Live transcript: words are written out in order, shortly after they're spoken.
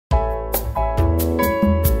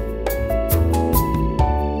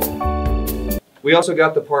We also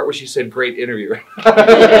got the part where she said, "Great interview."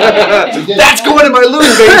 That's going in my loop,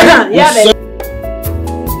 baby. Yeah, baby.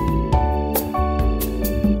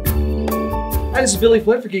 Hi, this is Billy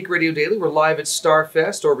Flynn for Geek Radio Daily. We're live at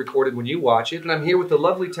Starfest, or recorded when you watch it, and I'm here with the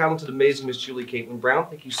lovely, talented, amazing Miss Julie Caitlin Brown.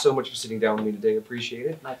 Thank you so much for sitting down with me today. I appreciate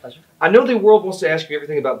it. My pleasure. I know the world wants to ask you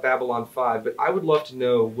everything about Babylon 5, but I would love to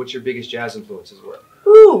know what your biggest jazz influences were.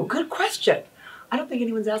 Ooh, good question. I don't think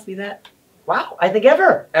anyone's asked me that. Wow, I think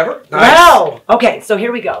ever. Ever? Nice. Wow. Okay, so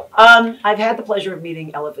here we go. I've had the pleasure of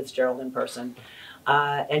meeting Ella Fitzgerald in person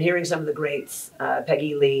and hearing some of the greats,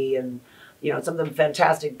 Peggy Lee, and some of the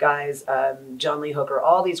fantastic guys, John Lee Hooker,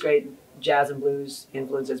 all these great jazz and blues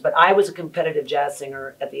influences. But I was a competitive jazz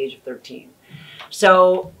singer at the age of 13.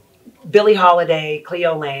 So Billie Holiday,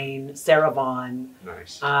 Cleo Lane, Sarah Vaughan.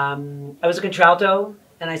 Nice. I was a contralto,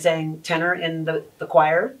 and I sang tenor in the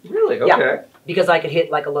choir. Really? Okay. Yeah, because I could hit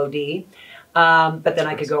like a low D. But then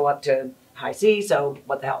I could go up to high C, so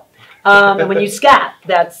what the hell. And when you scat,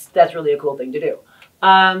 that's really a cool thing to do.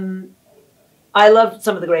 I love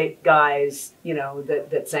some of the great guys,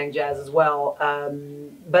 that sang jazz as well.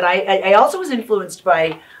 But I also was influenced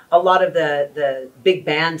by a lot of the big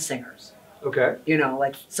band singers. Okay.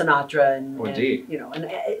 Like Sinatra and, indeed.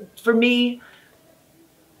 and for me,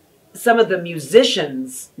 some of the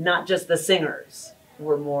musicians, not just the singers,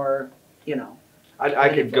 were more, I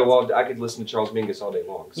could go all. I could listen to Charles Mingus all day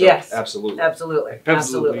long. So yes, absolutely,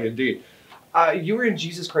 absolutely, indeed. You were in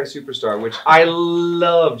Jesus Christ Superstar, which I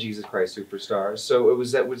love. Jesus Christ Superstar. So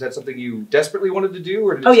was that something you desperately wanted to do,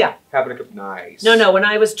 or did it happen to come? Nice. No. When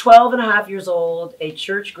I was 12 and a half years old, a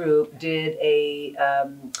church group did a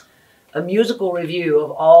musical review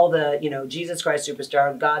of all the Jesus Christ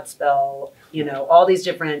Superstar, Godspell, all these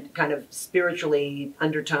different kind of spiritually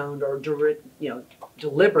undertoned or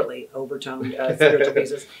deliberately overtoned spiritual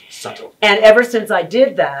pieces. Subtle. And ever since I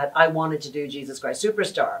did that, I wanted to do Jesus Christ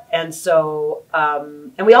Superstar. And so,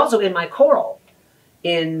 and we also, in my choral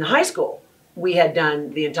in high school, we had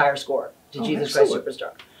done the entire score to Jesus Christ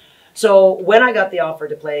Superstar. So when I got the offer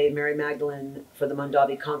to play Mary Magdalene for the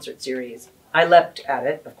Mondavi concert series, I leapt at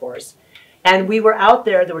it, of course. And we were out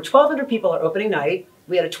there. There were 1,200 people our opening night.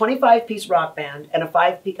 We had a 25-piece rock band and a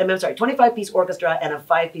 25-piece orchestra and a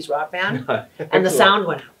 5-piece rock band, and the sound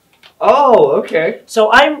went out. Oh, okay.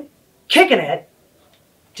 So I'm kicking it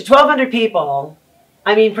to 1,200 people.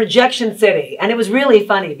 I mean, Projection City, and it was really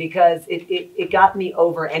funny because it got me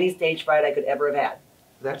over any stage fright I could ever have had.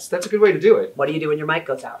 That's a good way to do it. What do you do when your mic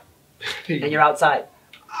goes out and you're outside?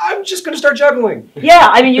 I'm just going to start juggling. Yeah,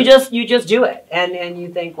 I mean, you just do it, and you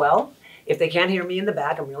think, well, if they can't hear me in the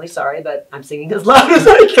back, I'm really sorry, but I'm singing as loud as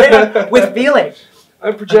I can with feeling.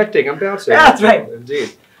 I'm projecting. I'm bouncing. That's right.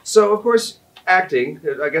 Indeed. So, of course, acting.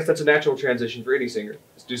 I guess that's a natural transition for any singer.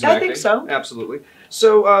 Let's do some acting. I think so. Absolutely.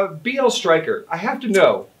 So, B.L. Stryker, I have to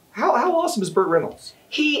know, how awesome is Burt Reynolds?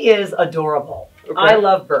 He is adorable. Okay. I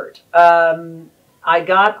love Burt. I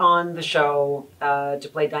got on the show to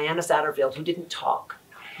play Diana Satterfield, who didn't talk.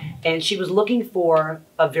 And she was looking for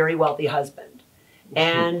a very wealthy husband.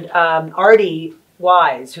 And Artie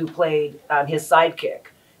Wise, who played his sidekick,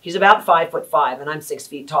 he's about 5'5", and I'm 6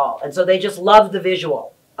 feet tall. And so they just love the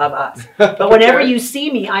visual of us. But whenever you see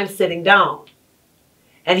me, I'm sitting down.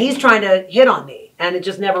 And he's trying to hit on me, and it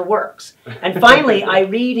just never works. And finally, I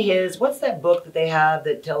read his, what's that book that they have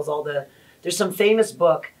that tells all the, there's some famous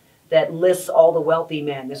book that lists all the wealthy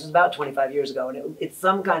men. This was about 25 years ago, and it's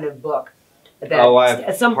some kind of book. That, I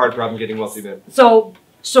have some hard problem getting wealthy men.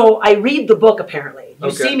 So I read the book, apparently.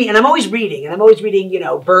 You see me, and I'm always reading,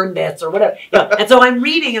 Burn This or whatever. And so I'm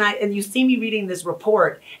reading, and you see me reading this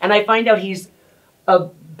report, and I find out he's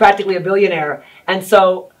practically a billionaire. And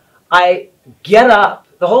so I get up.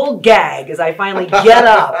 The whole gag is I finally get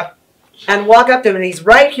up and walk up to him, and he's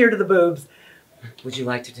right here to the boobs. Would you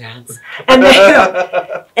like to dance? And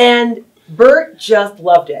and Burt just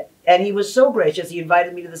loved it. And he was so gracious. He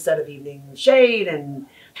invited me to the set of Evening Shade and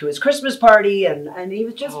to his Christmas party, and he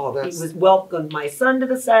was just, he was welcomed my son to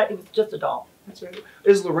the set. He was just a doll. That's right.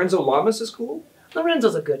 Is Lorenzo Lamas as cool?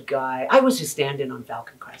 Lorenzo's a good guy. I was his stand-in on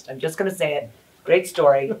Falcon Crest. I'm just going to say it. Great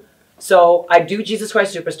story. So I do Jesus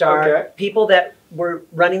Christ Superstar. Okay. People that were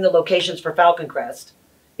running the locations for Falcon Crest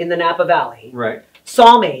in the Napa Valley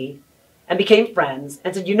saw me and became friends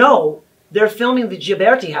and said, they're filming the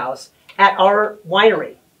Gioberti house at our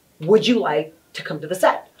winery. Would you like to come to the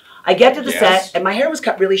set? I get to the set, and my hair was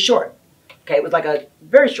cut really short. Okay, it was like a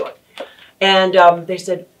very short. And they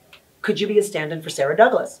said, could you be a stand-in for Sarah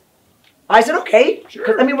Douglas? I said, okay.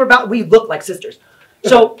 Sure. I mean, we look like sisters.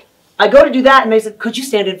 So I go to do that, and they said, could you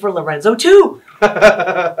stand in for Lorenzo too?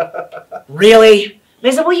 Really? And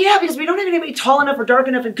they said, well, yeah, because we don't have anybody tall enough or dark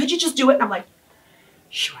enough, and could you just do it? And I'm like,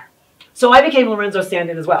 Sure. So I became Lorenzo's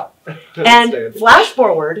stand-in as well. And flash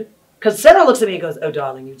forward, because Sarah looks at me and goes, oh,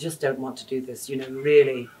 darling, you just don't want to do this. You know,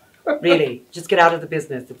 really, really, just get out of the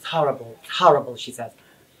business. It's horrible, she says.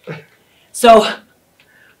 So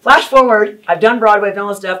flash forward, I've done Broadway, I've done all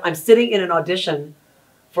this stuff. I'm sitting in an audition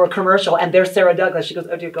for a commercial, and there's Sarah Douglas. She goes,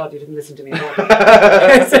 oh, dear God, you didn't listen to me.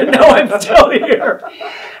 I said, no, I'm still here.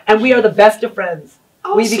 And we are the best of friends.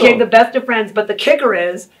 Awesome. We became the best of friends, but the kicker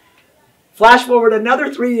is, flash forward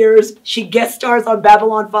another 3 years, she guest stars on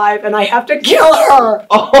Babylon 5, and I have to kill her.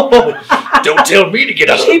 Oh, don't tell me to get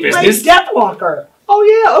out of the business. She plays Deathwalker. Oh,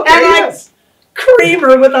 yeah, okay, and yes. Cream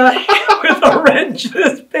her with a wrench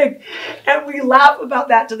this big. And we laugh about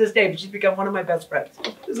that to this day, but she's become one of my best friends.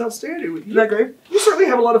 It's outstanding. Isn't that great? You certainly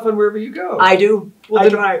have a lot of fun wherever you go. I do. Well,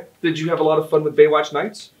 did you have a lot of fun with Baywatch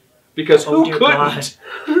Nights? Because who couldn't?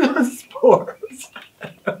 Sports.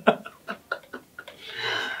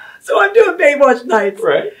 So I'm doing Baywatch Nights.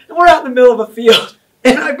 Right. And we're out in the middle of a field.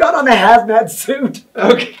 And I've got on a hazmat suit.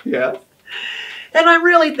 Okay, yeah. And I'm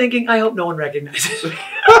really thinking, I hope no one recognizes me.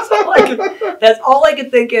 That's all I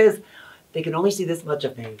can think is, they can only see this much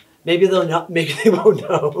of me. Maybe they'll not. Maybe they won't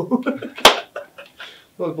know.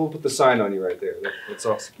 Well, we'll put the sign on you right there. That's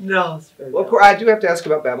awesome. No, it's very well, of course, I do have to ask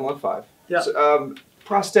about Babylon 5. Yeah. So,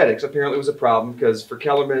 prosthetics apparently was a problem because for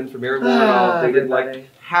Kellerman, for Mary Warren, they didn't like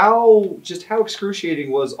how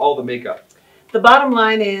excruciating was all the makeup. The bottom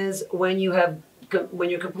line is when you're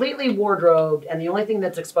completely wardrobed and the only thing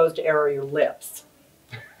that's exposed to air are your lips.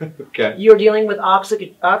 Okay. You're dealing with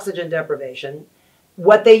oxygen deprivation.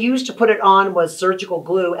 What they used to put it on was surgical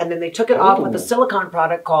glue, and then they took it off with a silicone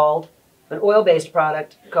product an oil-based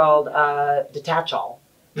product called Detachol.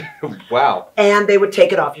 Wow. And they would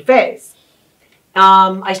take it off your face.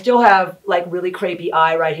 I still have like really crepey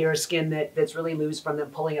eye right here, skin that's really loose from them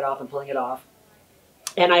pulling it off and pulling it off.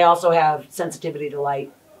 And I also have sensitivity to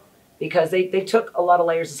light because they took a lot of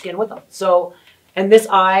layers of skin with them. So, and this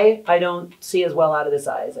eye, I don't see as well out of this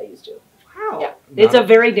eye as I used to. Wow. Yeah. It's a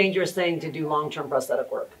very dangerous thing to do long-term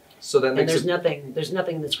prosthetic work. So that makes there's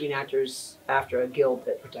nothing in the Screen Actors after a guild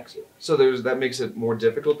that protects you. So that makes it more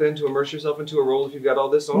difficult then to immerse yourself into a role if you've got all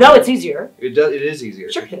this on? No, it's easier. It is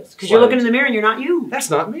easier. Sure it is. Because you're looking in the mirror and you're not you.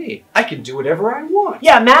 That's not me. I can do whatever I want.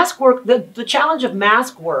 Yeah, mask work, the challenge of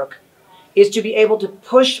mask work is to be able to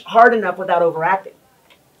push hard enough without overacting.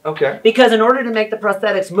 Okay. Because in order to make the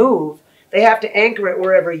prosthetics move, they have to anchor it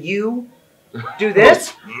wherever you do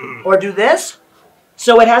this or do this.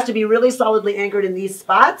 So it has to be really solidly anchored in these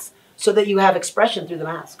spots so that you have expression through the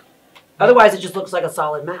mask. Otherwise, it just looks like a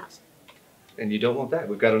solid mask. And you don't want that.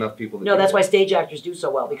 We've got enough people that No, that's why stage actors do so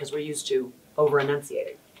well, because we're used to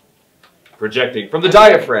over-enunciating. Projecting from the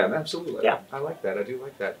diaphragm. Absolutely. Yeah. I like that. I do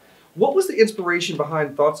like that. What was the inspiration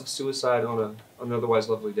behind thoughts of suicide on an otherwise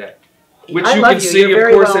lovely day? Which you can see,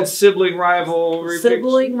 of course, at Sibling Rivalry Pictures.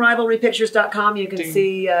 SiblingRivalryPictures.com. You can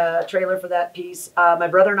see a trailer for that piece. My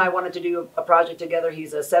brother and I wanted to do a project together.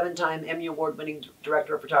 He's a 7-time Emmy Award-winning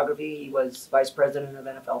director of photography. He was vice president of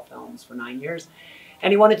NFL Films for 9 years.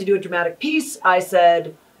 And he wanted to do a dramatic piece. I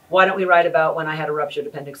said, why don't we write about when I had a ruptured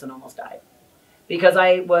appendix and almost died? Because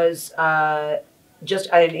I was I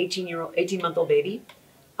had an 18-month-old baby.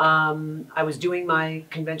 I was doing my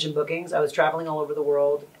convention bookings. I was traveling all over the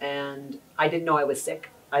world, and I didn't know I was sick.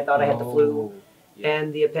 I thought I had the flu,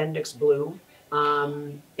 and the appendix blew.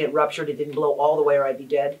 It ruptured. It didn't blow all the way or I'd be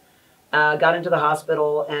dead. Got into the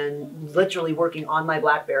hospital and literally working on my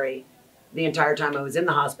BlackBerry the entire time I was in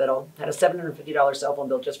the hospital. Had a $750 cell phone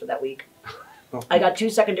bill just for that week. I got 2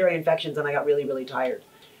 secondary infections, and I got really, really tired.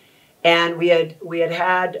 And we had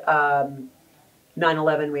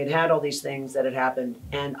 9/11, we had all these things that had happened,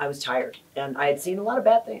 and I was tired, and I had seen a lot of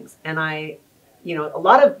bad things, and a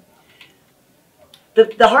lot of,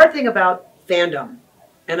 the hard thing about fandom,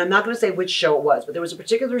 and I'm not going to say which show it was, but there was a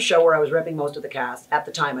particular show where I was repping most of the cast at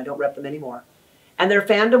the time. I don't rep them anymore, and their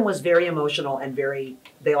fandom was very emotional and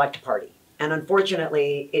they liked to party, and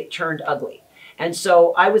unfortunately, it turned ugly, and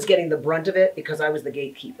so I was getting the brunt of it because I was the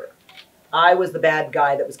gatekeeper. I was the bad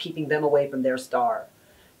guy that was keeping them away from their star.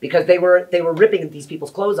 Because they were ripping these people's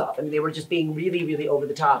clothes off. I mean, they were just being really, really over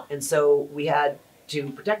the top. And so we had to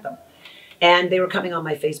protect them. And they were coming on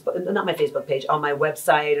my Facebook, not my Facebook page, on my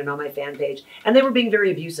website and on my fan page. And they were being very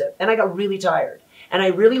abusive. And I got really tired. And I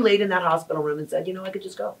really laid in that hospital room and said, I could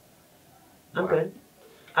just go. I'm good.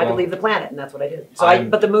 I could leave the planet. And that's what I did. So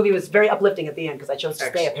but the movie was very uplifting at the end because I chose to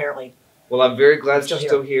stay, apparently. Well, I'm very glad you're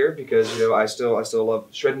still here because I still love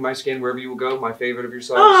Shredding My Skin wherever you will go. My favorite of your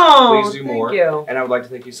songs. Oh, please do more. Thank you. And I would like to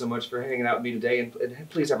thank you so much for hanging out with me today, and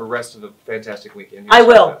please have a rest of a fantastic weekend. I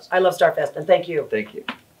will. I love Starfest, and thank you. Thank you.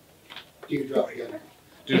 You can drop again.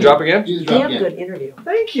 Do the drop again? Do the drop Damn again. good interview.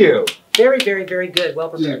 Thank you. Very, very, very good. Well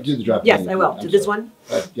prepared. Do the drop Yes, again. I will. I'm Do this sorry. one?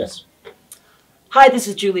 Yes. Hi, this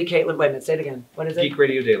is Julie Caitlin. Wait a minute, say it again. What is it? Geek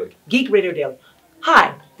Radio Daily. Geek Radio Daily.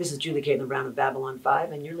 Hi, this is Julie Caitlin Brown of Babylon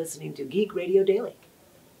 5, and you're listening to Geek Radio Daily.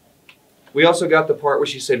 We also got the part where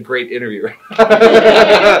she said great interview. did.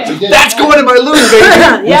 That's going in my loop,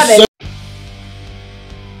 baby. Yeah, baby.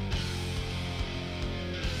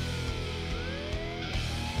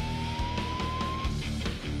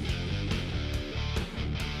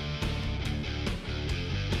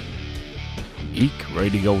 Geek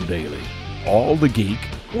Radio Daily. All the geek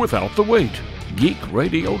without the wait.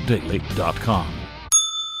 GeekRadioDaily.com.